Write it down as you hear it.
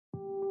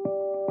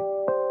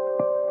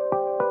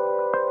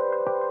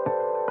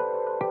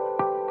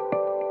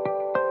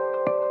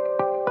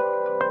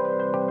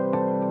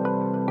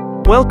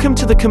Welcome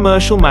to the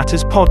Commercial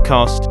Matters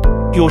podcast.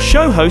 Your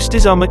show host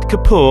is Amit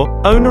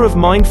Kapoor, owner of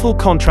Mindful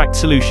Contract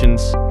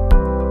Solutions.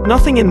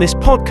 Nothing in this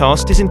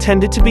podcast is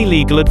intended to be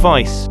legal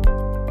advice.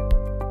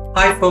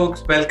 Hi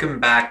folks, welcome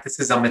back. This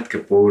is Amit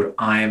Kapoor.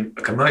 I'm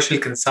a commercial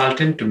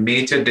consultant to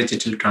major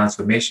digital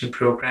transformation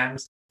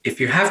programs. If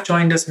you have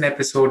joined us in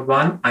episode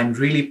 1, I'm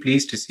really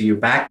pleased to see you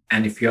back.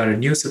 And if you are a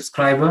new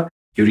subscriber,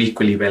 you're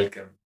equally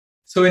welcome.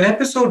 So in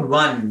episode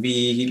 1,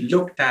 we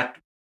looked at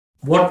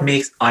what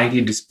makes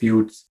IT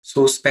disputes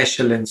so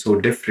special and so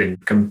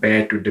different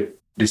compared to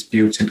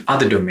disputes in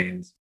other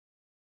domains.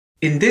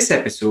 In this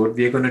episode,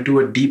 we are going to do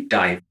a deep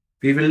dive.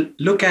 We will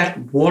look at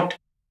what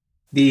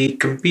the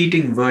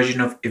competing version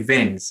of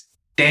events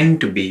tend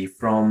to be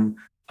from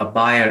a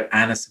buyer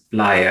and a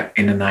supplier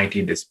in an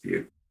IT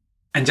dispute.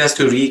 And just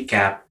to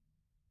recap,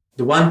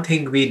 the one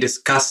thing we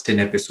discussed in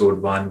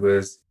episode 1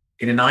 was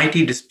in an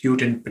IT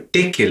dispute in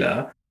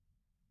particular,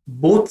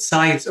 both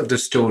sides of the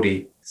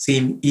story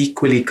seem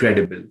equally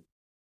credible.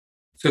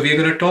 So we're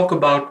going to talk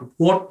about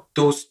what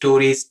those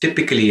stories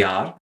typically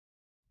are.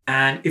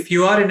 And if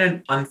you are in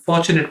an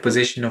unfortunate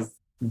position of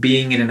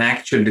being in an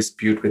actual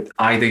dispute with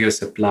either your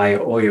supplier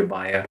or your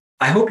buyer,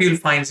 I hope you'll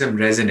find some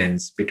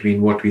resonance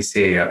between what we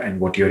say here and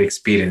what you're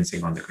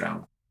experiencing on the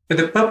ground. But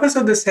the purpose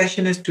of the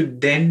session is to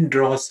then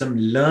draw some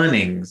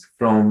learnings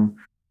from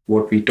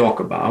what we talk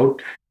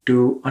about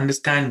to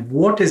understand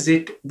what is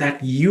it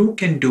that you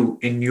can do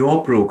in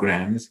your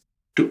programs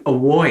to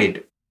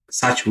avoid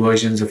such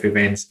versions of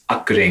events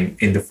occurring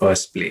in the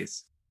first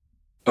place.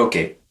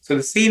 Okay, so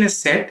the scene is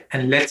set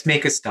and let's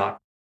make a start.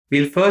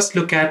 We'll first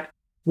look at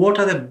what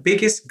are the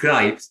biggest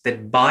gripes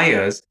that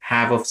buyers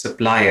have of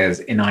suppliers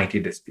in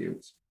IT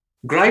disputes.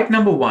 Gripe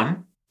number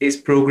 1 is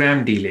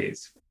program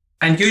delays.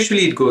 And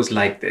usually it goes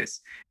like this.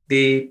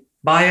 The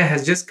buyer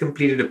has just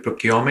completed a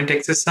procurement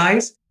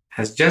exercise,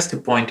 has just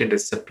appointed a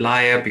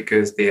supplier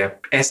because their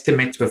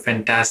estimates were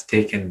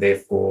fantastic and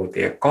therefore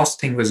their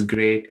costing was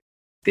great.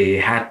 They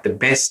had the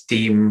best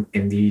team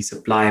in the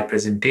supplier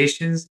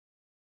presentations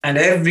and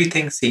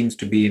everything seems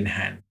to be in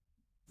hand.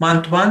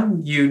 Month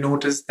 1, you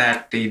notice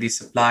that the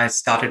suppliers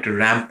started to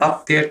ramp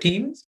up their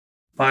teams,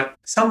 but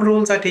some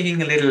roles are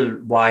taking a little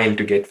while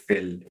to get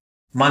filled.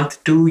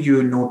 Month 2,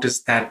 you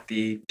notice that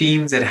the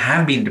teams that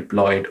have been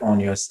deployed on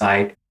your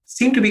site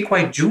seem to be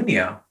quite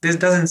junior. This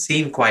doesn't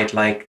seem quite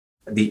like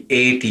the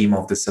A team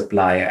of the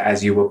supplier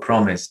as you were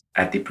promised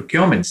at the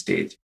procurement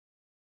stage.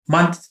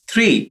 Month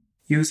 3,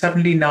 you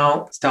suddenly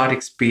now start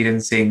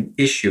experiencing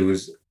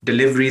issues,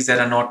 deliveries that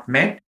are not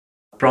met,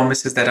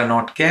 promises that are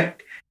not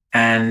kept,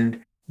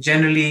 and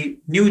generally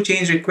new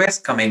change requests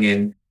coming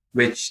in,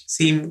 which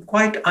seem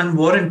quite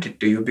unwarranted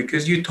to you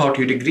because you thought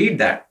you'd agreed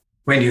that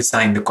when you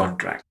signed the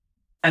contract.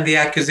 And the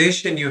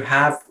accusation you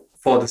have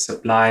for the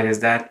supplier is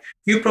that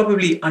you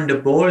probably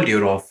underballed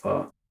your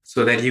offer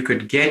so that you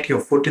could get your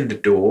foot in the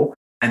door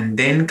and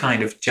then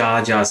kind of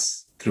charge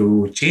us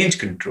through change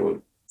control.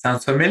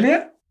 Sounds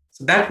familiar?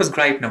 So that was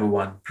gripe number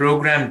 1,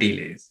 program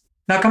delays.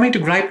 Now coming to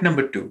gripe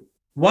number 2.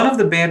 One of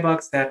the bear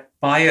bugs that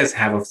buyers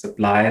have of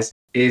suppliers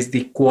is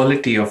the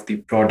quality of the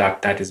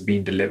product that is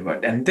being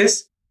delivered. And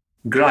this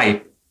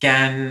gripe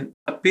can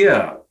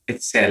appear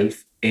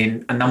itself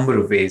in a number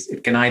of ways.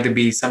 It can either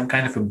be some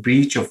kind of a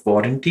breach of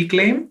warranty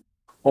claim,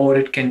 or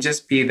it can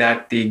just be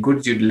that the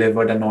goods you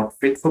delivered are not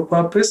fit for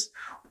purpose,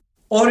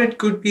 or it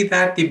could be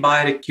that the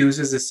buyer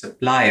accuses the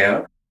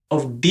supplier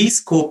of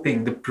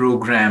de-scoping the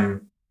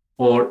program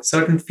or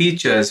certain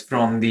features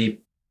from the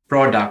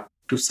product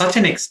to such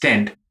an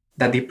extent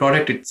that the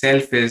product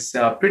itself is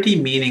pretty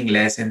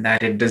meaningless in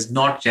that it does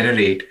not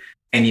generate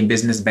any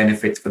business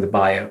benefits for the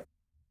buyer.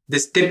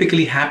 This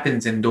typically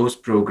happens in those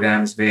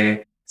programs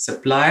where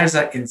suppliers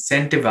are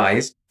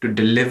incentivized to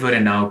deliver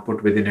an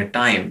output within a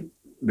time,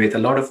 with a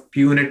lot of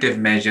punitive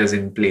measures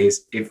in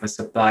place if a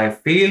supplier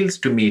fails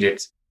to meet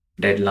its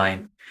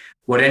deadline.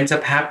 What ends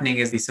up happening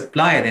is the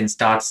supplier then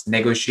starts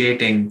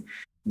negotiating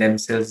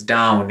themselves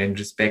down in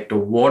respect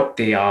of what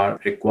they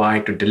are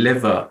required to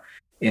deliver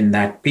in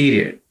that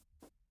period.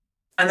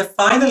 And the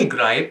final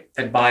gripe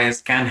that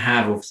buyers can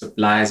have of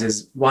suppliers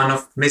is one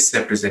of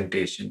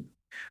misrepresentation.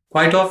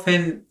 Quite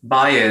often,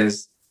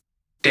 buyers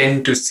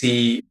tend to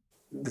see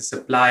the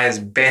supplier's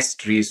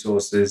best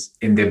resources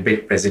in their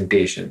bid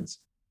presentations.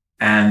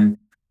 And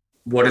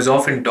what is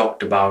often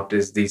talked about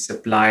is the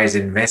supplier's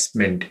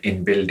investment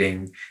in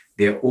building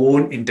their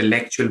own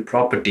intellectual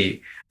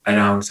property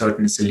around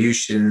certain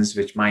solutions,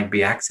 which might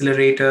be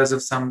accelerators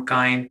of some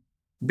kind,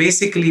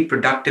 basically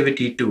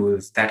productivity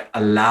tools that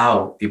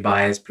allow the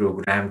buyer's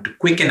program to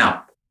quicken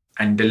up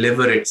and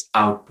deliver its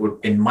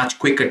output in much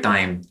quicker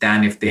time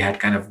than if they had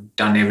kind of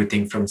done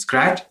everything from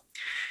scratch.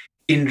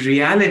 In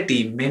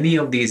reality, many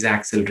of these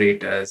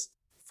accelerators,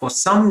 for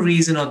some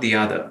reason or the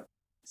other,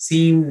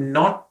 seem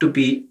not to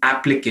be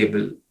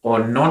applicable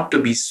or not to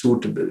be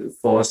suitable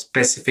for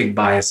specific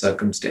buyer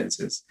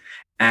circumstances.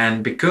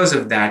 And because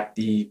of that,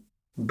 the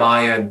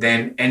buyer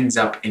then ends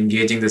up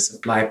engaging the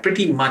supplier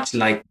pretty much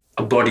like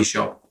a body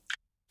shop.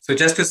 So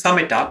just to sum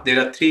it up,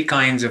 there are 3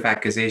 kinds of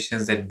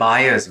accusations that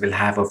buyers will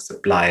have of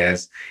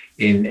suppliers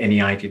in any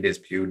IT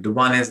dispute. The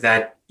one is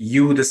that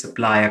you, the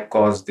supplier,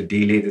 caused the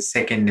delay. The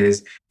second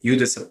is you,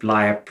 the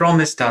supplier,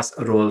 promised us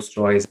a Rolls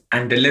Royce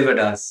and delivered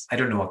us, I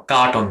don't know, a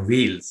cart on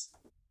wheels.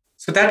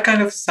 So that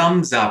kind of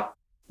sums up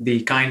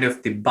the kind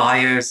of the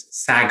buyer's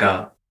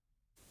saga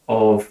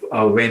of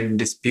when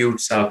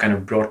disputes are kind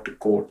of brought to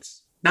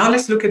courts. Now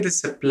let's look at the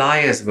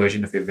supplier's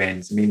version of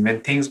events. I mean,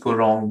 when things go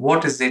wrong,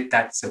 what is it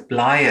that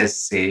suppliers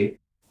say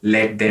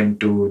led them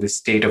to the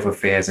state of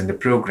affairs in the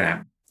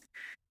program?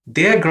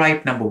 Their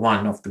gripe number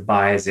one of the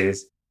buyers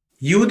is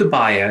you, the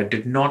buyer,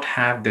 did not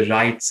have the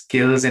right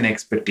skills and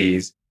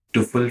expertise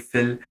to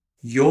fulfill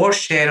your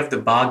share of the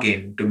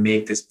bargain to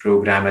make this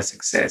program a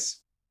success.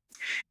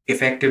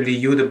 Effectively,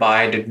 you, the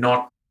buyer, did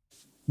not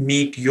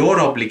meet your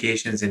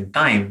obligations in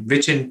time,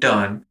 which in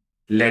turn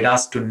led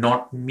us to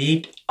not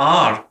meet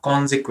our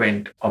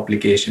consequent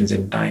obligations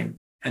in time.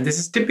 And this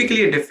is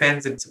typically a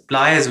defense that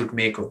suppliers would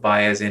make of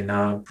buyers in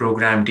a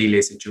program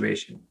delay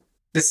situation.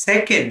 The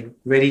second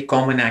very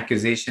common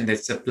accusation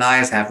that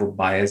suppliers have of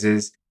buyers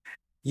is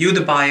you,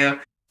 the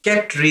buyer,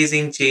 kept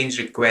raising change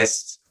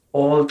requests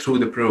all through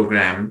the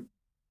program,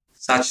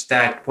 such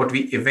that what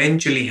we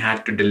eventually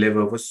had to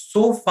deliver was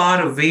so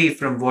far away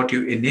from what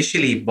you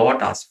initially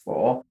bought us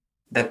for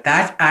that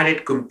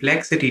added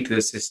complexity to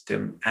the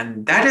system.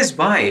 And that is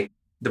why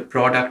the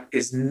product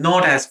is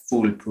not as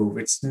foolproof,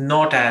 it's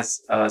not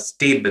as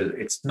stable,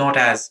 it's not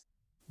as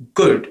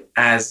good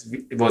as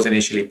it was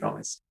initially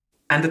promised.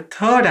 And the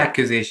third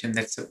accusation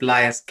that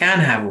suppliers can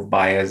have of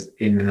buyers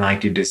in an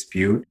IT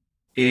dispute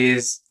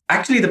is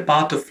actually the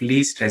path of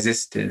least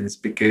resistance,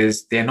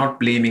 because they're not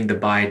blaming the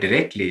buyer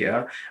directly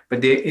here,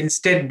 but they're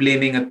instead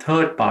blaming a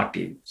third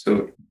party. So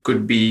it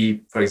could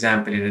be, for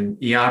example, in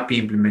an ERP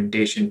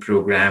implementation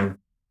program,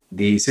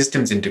 the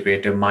systems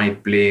integrator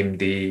might blame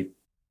the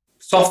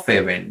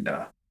software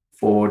vendor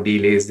for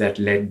delays that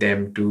led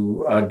them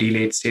to a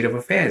delayed state of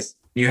affairs.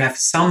 You have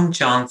some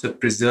chance of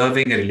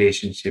preserving a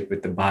relationship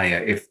with the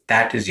buyer if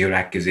that is your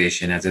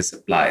accusation as a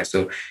supplier.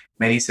 So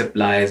many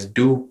suppliers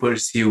do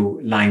pursue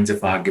lines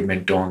of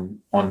argument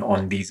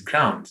on these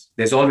grounds.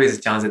 There's always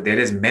a chance that there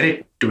is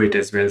merit to it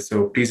as well.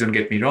 So please don't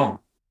get me wrong.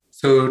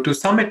 So to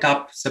sum it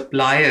up,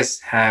 suppliers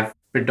have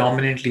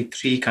predominantly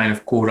three kind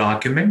of core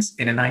arguments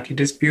in an IT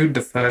dispute.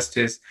 The first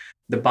is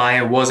the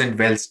buyer wasn't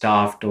well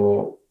staffed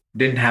or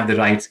didn't have the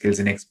right skills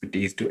and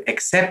expertise to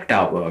accept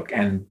our work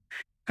and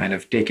kind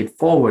of take it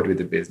forward with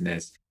the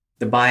business.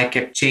 The buyer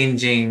kept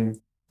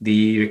changing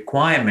the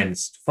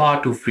requirements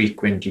far too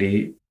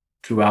frequently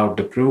throughout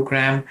the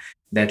program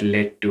that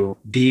led to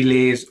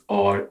delays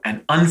or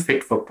an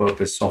unfit for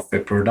purpose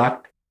software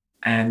product.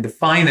 And the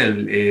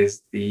final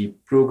is the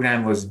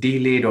program was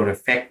delayed or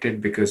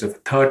affected because of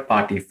third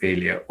party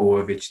failure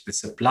over which the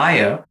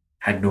supplier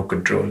had no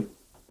control.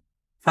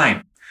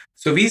 Fine.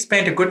 So we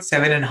spent a good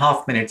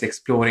 7.5 minutes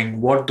exploring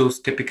what those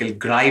typical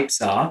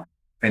gripes are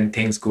when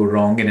things go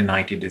wrong in an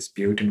IT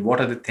dispute and what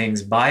are the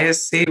things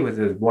buyers say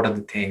versus what are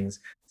the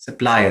things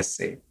suppliers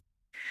say.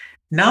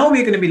 Now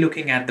we're going to be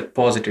looking at the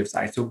positive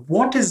side. So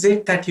what is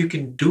it that you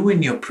can do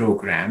in your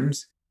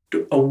programs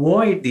to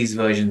avoid these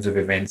versions of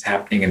events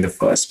happening in the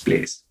first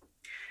place?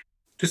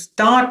 To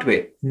start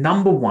with,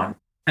 number one,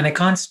 and I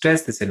can't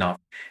stress this enough,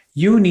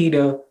 you need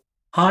a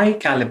high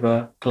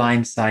caliber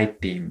client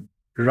side team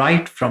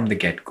right from the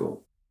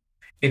get-go.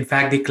 In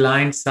fact, the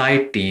client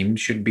side team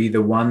should be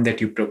the one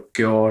that you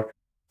procure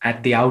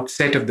at the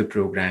outset of the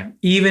program,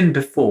 even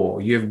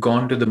before you have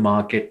gone to the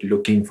market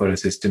looking for a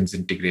systems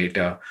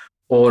integrator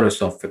or a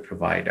software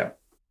provider.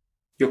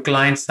 Your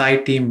client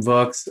side team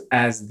works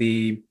as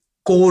the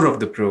core of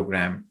the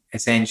program.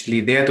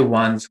 Essentially, they're the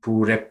ones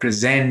who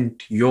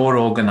represent your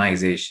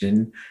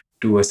organization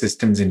to a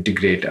systems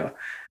integrator.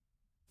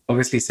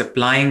 Obviously,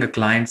 supplying a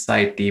client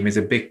side team is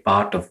a big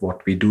part of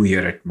what we do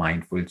here at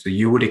Mindful. So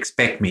you would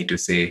expect me to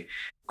say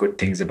good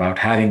things about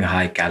having a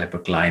high caliber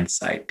client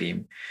side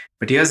team.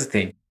 But here's the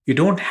thing. You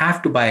don't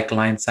have to buy a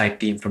client side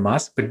team from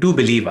us, but do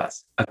believe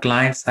us. A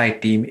client side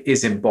team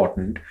is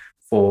important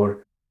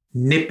for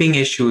nipping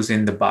issues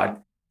in the bud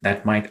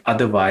that might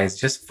otherwise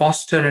just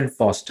foster and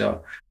foster,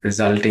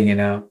 resulting in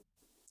an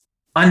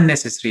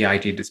unnecessary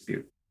IT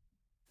dispute.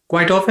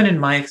 Quite often in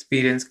my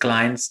experience,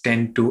 clients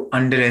tend to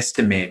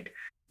underestimate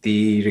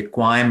the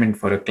requirement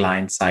for a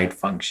client-side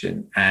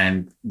function,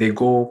 and they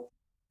go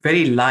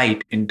very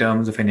light in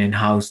terms of an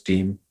in-house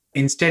team,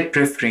 instead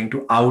preferring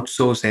to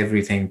outsource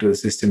everything to a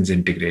systems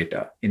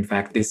integrator. In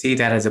fact, they see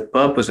that as a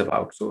purpose of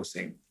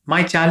outsourcing.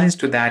 My challenge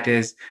to that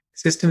is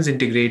systems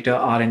integrator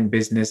are in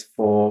business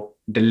for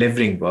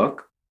delivering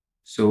work.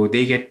 So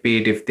they get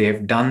paid if they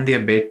have done their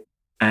bit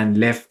and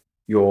left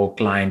your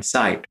client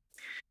side.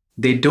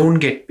 They don't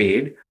get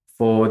paid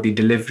for the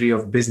delivery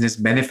of business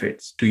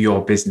benefits to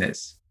your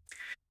business.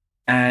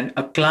 And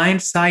a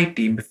client side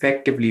team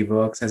effectively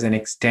works as an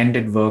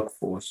extended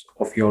workforce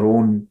of your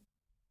own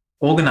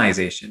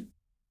organization.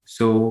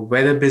 So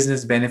whether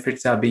business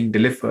benefits are being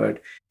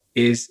delivered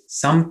is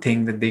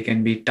something that they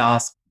can be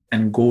tasked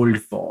and goaled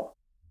for.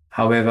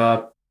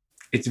 However,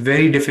 it's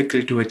very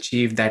difficult to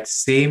achieve that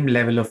same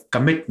level of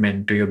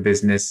commitment to your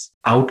business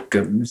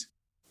outcomes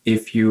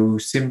if you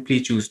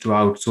simply choose to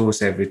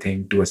outsource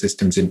everything to a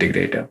systems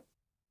integrator.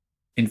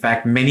 In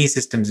fact, many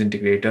systems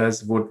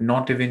integrators would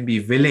not even be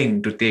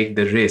willing to take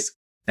the risk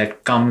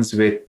that comes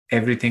with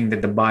everything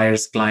that the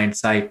buyer's client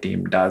side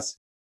team does.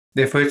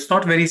 Therefore, it's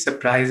not very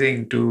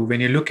surprising to when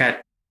you look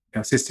at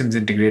systems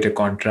integrator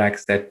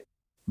contracts that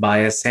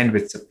buyers send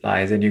with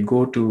suppliers and you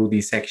go to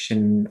the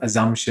section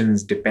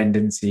assumptions,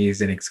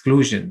 dependencies, and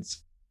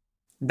exclusions.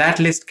 That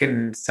list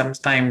can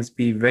sometimes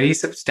be very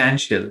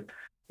substantial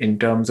in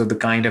terms of the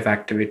kind of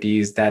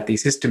activities that the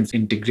systems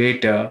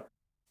integrator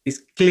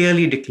is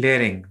clearly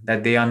declaring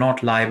that they are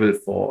not liable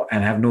for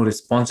and have no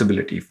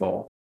responsibility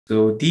for.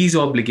 So these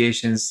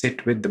obligations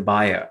sit with the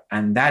buyer,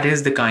 and that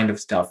is the kind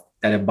of stuff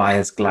that a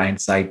buyer's client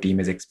side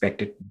team is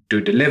expected to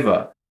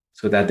deliver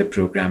so that the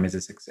program is a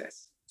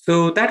success.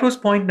 So that was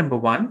point number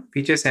one.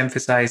 We just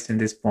emphasized in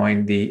this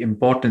point the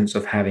importance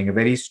of having a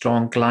very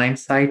strong client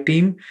side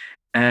team.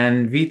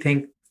 And we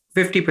think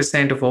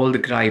 50% of all the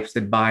gripes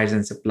that buyers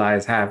and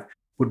suppliers have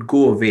would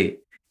go away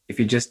if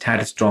you just had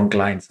a strong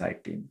client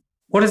side team.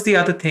 What is the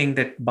other thing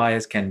that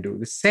buyers can do?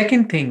 The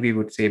second thing we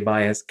would say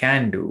buyers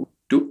can do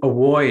to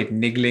avoid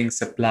niggling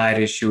supplier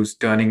issues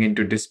turning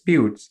into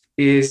disputes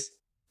is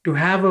to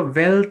have a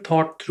well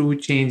thought through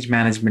change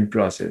management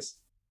process.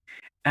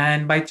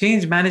 And by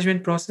change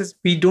management process,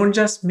 we don't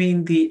just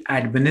mean the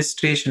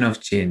administration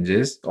of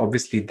changes.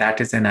 Obviously, that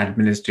is an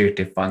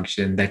administrative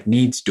function that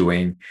needs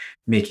doing,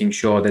 making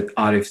sure that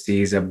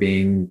RFCs are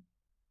being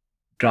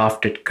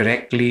drafted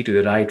correctly to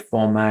the right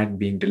format,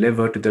 being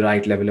delivered to the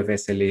right level of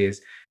SLAs,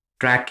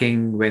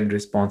 tracking when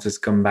responses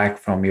come back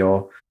from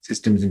your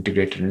systems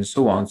integrator and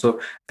so on. So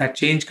that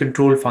change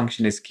control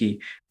function is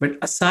key. But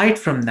aside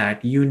from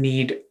that, you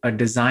need a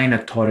design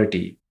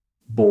authority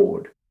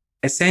board.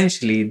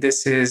 Essentially,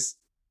 this is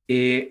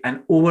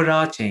an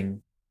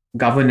overarching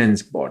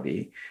governance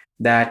body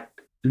that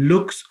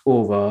looks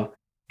over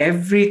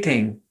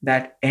everything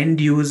that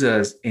end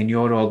users in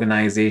your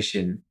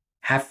organization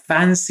have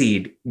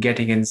fancied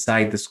getting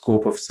inside the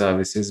scope of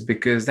services,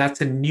 because that's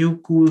a new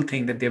cool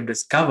thing that they've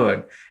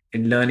discovered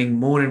in learning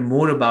more and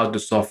more about the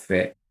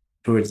software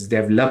through its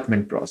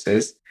development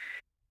process.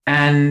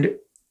 And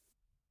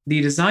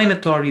the design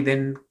authority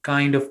then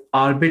kind of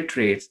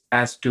arbitrates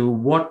as to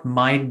what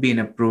might be an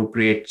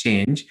appropriate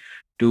change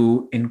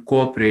to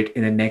incorporate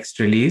in the next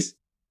release.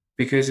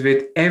 Because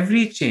with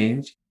every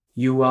change,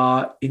 you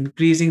are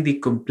increasing the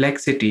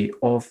complexity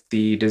of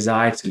the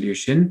desired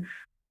solution,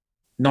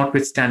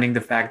 notwithstanding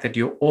the fact that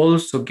you're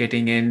also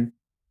getting in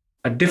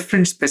a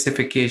different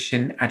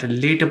specification at a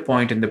later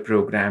point in the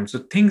program. So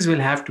things will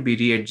have to be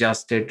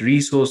readjusted,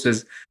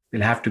 resources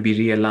will have to be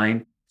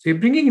realigned. So you're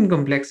bringing in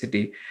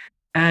complexity.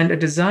 And a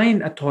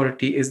design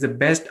authority is the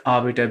best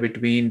arbiter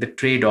between the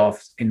trade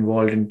offs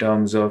involved in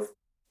terms of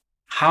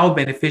how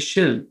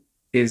beneficial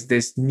is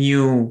this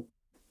new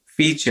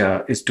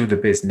feature is to the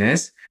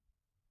business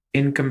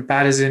in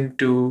comparison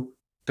to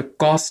the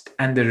cost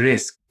and the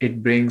risk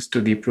it brings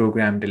to the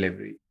program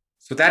delivery.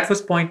 So that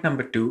was point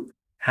number two.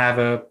 Have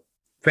a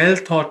well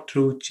thought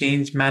through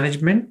change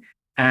management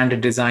and a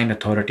design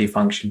authority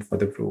function for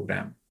the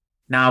program.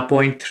 Now,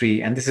 point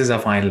three, and this is our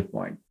final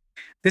point.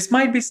 This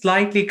might be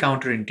slightly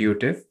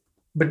counterintuitive,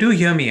 but do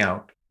hear me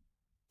out.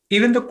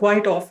 Even though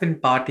quite often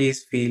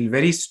parties feel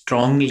very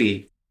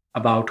strongly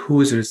about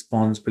who is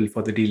responsible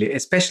for the delay,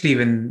 especially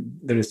when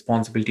the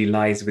responsibility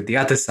lies with the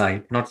other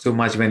side, not so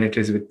much when it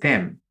is with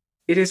them,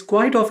 it is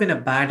quite often a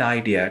bad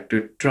idea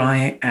to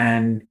try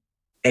and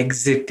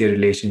exit the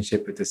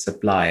relationship with the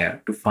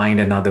supplier to find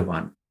another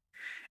one.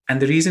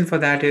 And the reason for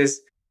that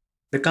is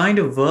the kind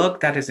of work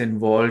that is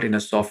involved in a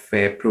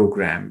software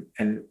program,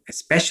 and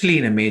especially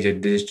in a major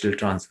digital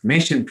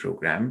transformation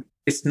program,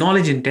 is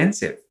knowledge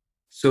intensive.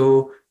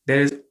 So there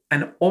is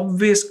an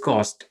obvious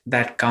cost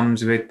that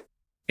comes with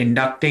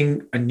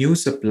inducting a new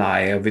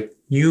supplier with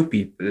new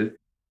people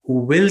who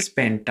will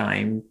spend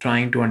time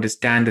trying to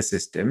understand the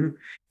system.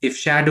 If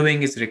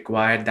shadowing is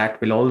required,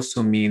 that will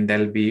also mean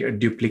there'll be a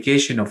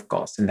duplication of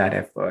costs in that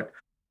effort.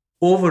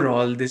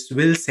 Overall, this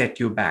will set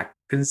you back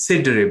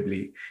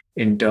considerably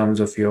in terms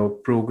of your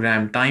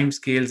program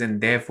timescales,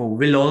 and therefore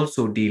will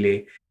also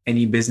delay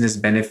any business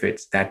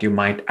benefits that you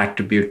might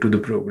attribute to the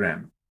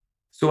program.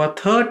 So a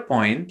third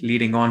point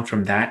leading on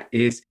from that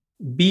is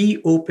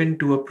be open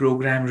to a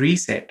program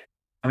reset.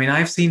 I mean,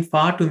 I've seen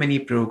far too many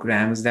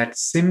programs that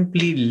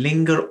simply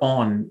linger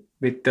on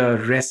with the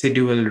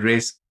residual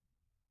risk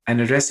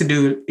and a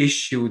residual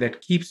issue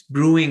that keeps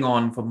brewing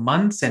on for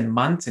months and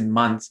months and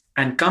months,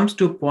 and comes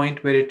to a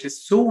point where it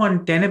is so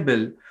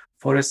untenable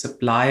for a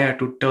supplier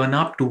to turn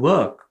up to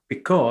work,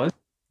 because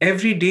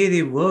every day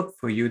they work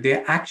for you,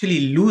 they're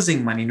actually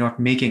losing money, not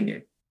making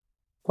it.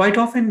 Quite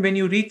often, when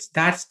you reach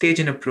that stage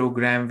in a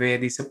program where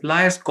the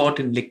supplier's caught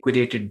in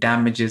liquidated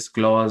damages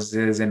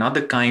clauses and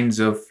other kinds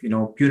of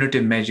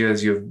punitive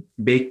measures you've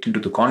baked into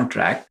the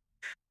contract,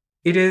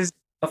 it is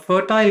a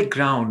fertile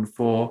ground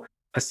for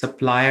a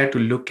supplier to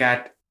look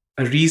at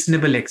a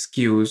reasonable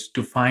excuse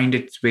to find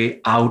its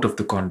way out of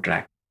the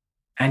contract.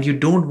 And you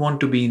don't want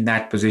to be in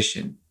that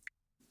position.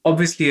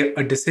 Obviously,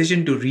 a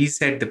decision to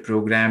reset the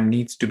program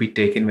needs to be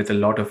taken with a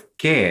lot of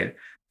care,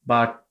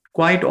 but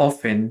quite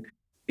often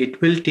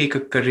it will take a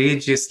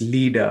courageous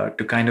leader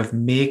to kind of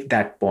make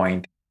that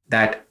point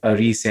that a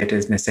reset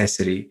is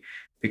necessary.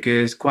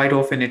 Because quite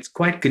often it's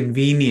quite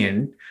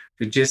convenient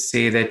to just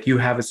say that you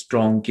have a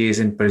strong case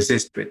and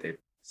persist with it.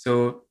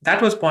 So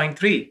that was point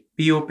three,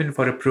 be open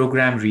for a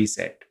program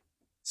reset.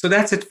 So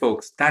that's it,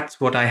 folks. That's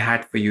what I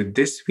had for you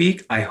this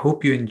week. I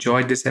hope you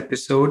enjoyed this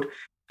episode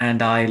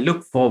and I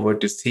look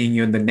forward to seeing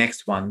you in the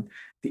next one.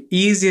 The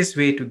easiest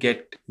way to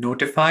get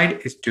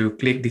notified is to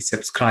click the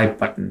subscribe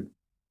button.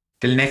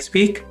 Till next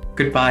week,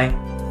 goodbye.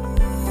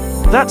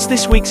 That's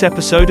this week's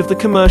episode of the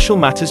Commercial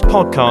Matters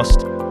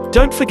podcast.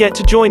 Don't forget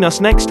to join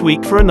us next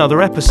week for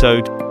another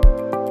episode.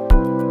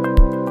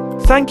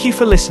 Thank you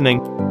for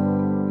listening.